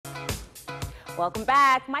Welcome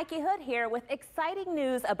back. Mikey Hood here with exciting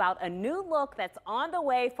news about a new look that's on the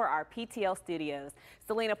way for our PTL studios.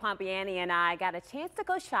 Celina Pompeani and I got a chance to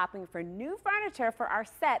go shopping for new furniture for our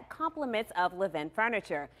set compliments of Levin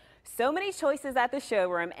Furniture. So many choices at the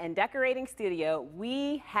showroom and decorating studio,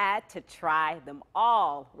 we had to try them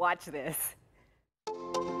all. Watch this.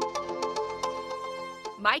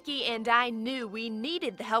 Mikey and I knew we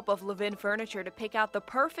needed the help of Levin Furniture to pick out the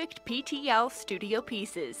perfect PTL studio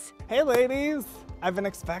pieces. Hey ladies, I've been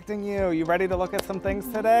expecting you. You ready to look at some things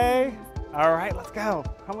today? All right, let's go.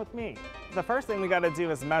 Come with me. The first thing we got to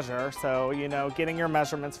do is measure. So, getting your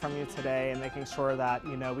measurements from you today and making sure that,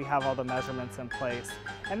 we have all the measurements in place.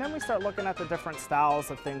 And then we start looking at the different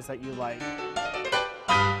styles of things that you like.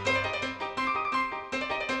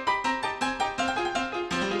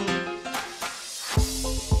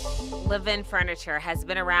 Levin Furniture has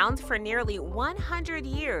been around for nearly 100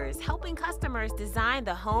 years, helping customers design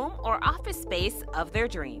the home or office space of their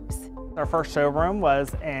dreams. Our first showroom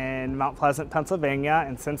was in Mount Pleasant, Pennsylvania,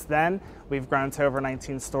 and since then we've grown to over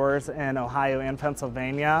 19 stores in Ohio and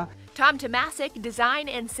Pennsylvania. Tom Tomasic, design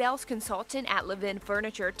and sales consultant at Levin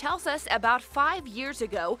Furniture, tells us about 5 years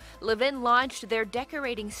ago, Levin launched their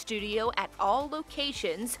decorating studio at all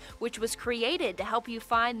locations, which was created to help you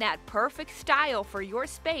find that perfect style for your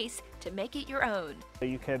space to make it your own.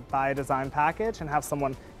 You could buy a design package and have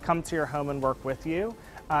someone come to your home and work with you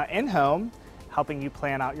in-home, helping you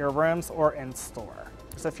plan out your rooms, or in-store.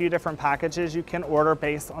 There's a few different packages you can order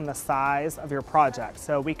based on the size of your project.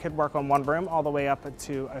 So we could work on one room all the way up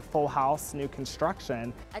to a full house, new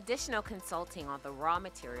construction. Additional consulting on the raw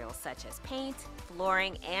materials such as paint,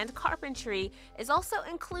 flooring, and carpentry is also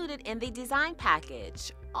included in the design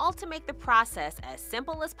package, all to make the process as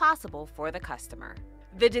simple as possible for the customer.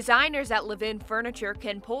 The designers at Levin Furniture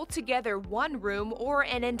can pull together one room or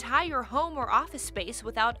an entire home or office space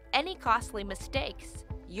without any costly mistakes.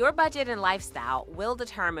 Your budget and lifestyle will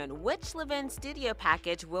determine which Levin studio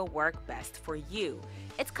package will work best for you.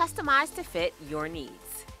 It's customized to fit your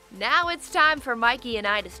needs. Now it's time for Mikey and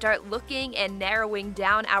I to start looking and narrowing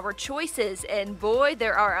down our choices, and boy,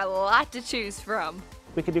 there are a lot to choose from.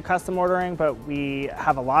 We could do custom ordering, but we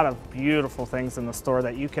have a lot of beautiful things in the store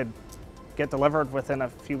that you could get delivered within a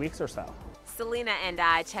few weeks or so. Celina and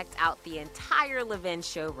I checked out the entire Levin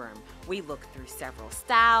showroom. We looked through several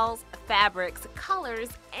styles, fabrics, colors,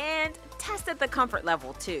 and tested the comfort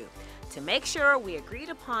level too, to make sure we agreed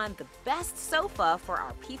upon the best sofa for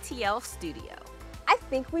our PTL studio. I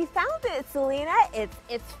think we found it, Celina.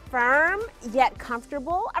 It's firm yet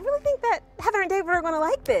comfortable. I really think that Heather and David are going to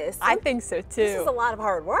like this. I think so too. This is a lot of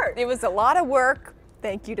hard work. It was a lot of work.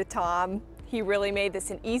 Thank you to Tom. He really made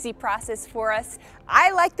this an easy process for us.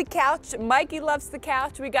 I like the couch. Mikey loves the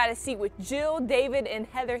couch. We got to see what Jill, David, and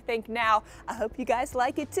Heather think now. I hope you guys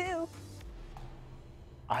like it too.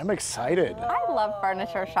 I'm excited. I love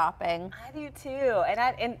furniture shopping. I do too,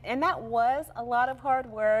 and that was a lot of hard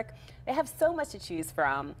work. They have so much to choose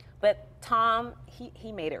from, but Tom,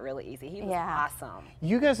 he made it really easy. He was awesome.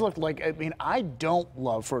 You guys look like, I don't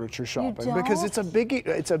love furniture shopping because it's a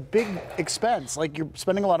big expense. Like, you're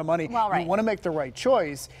spending a lot of money. Well, right. You want to make the right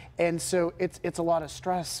choice, and so it's a lot of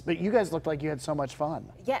stress. But you guys looked like you had so much fun.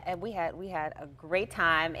 Yeah, and we had a great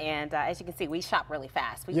time, and as you can see, we shop really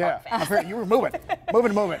fast. We yeah, work fast. you were moving.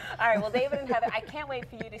 Moving. All right, well, David and Heather, I can't wait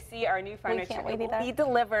for you to see our new furniture. It will be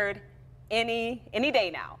delivered any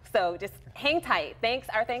day now. So just hang tight.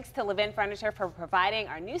 Our thanks to Levin Furniture for providing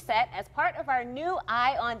our new set as part of our new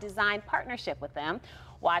Eye on Design partnership with them.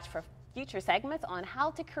 Watch for future segments on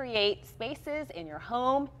how to create spaces in your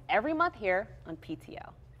home every month here on PTO.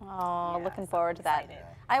 Oh, yeah, looking forward to that.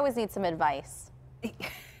 I always need some advice.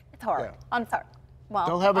 It's hard. Yeah. Well,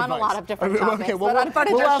 Don't have on advice. a lot of different topics, okay, but on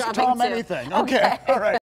furniture we'll ask shopping Tom too. anything. Okay. All right.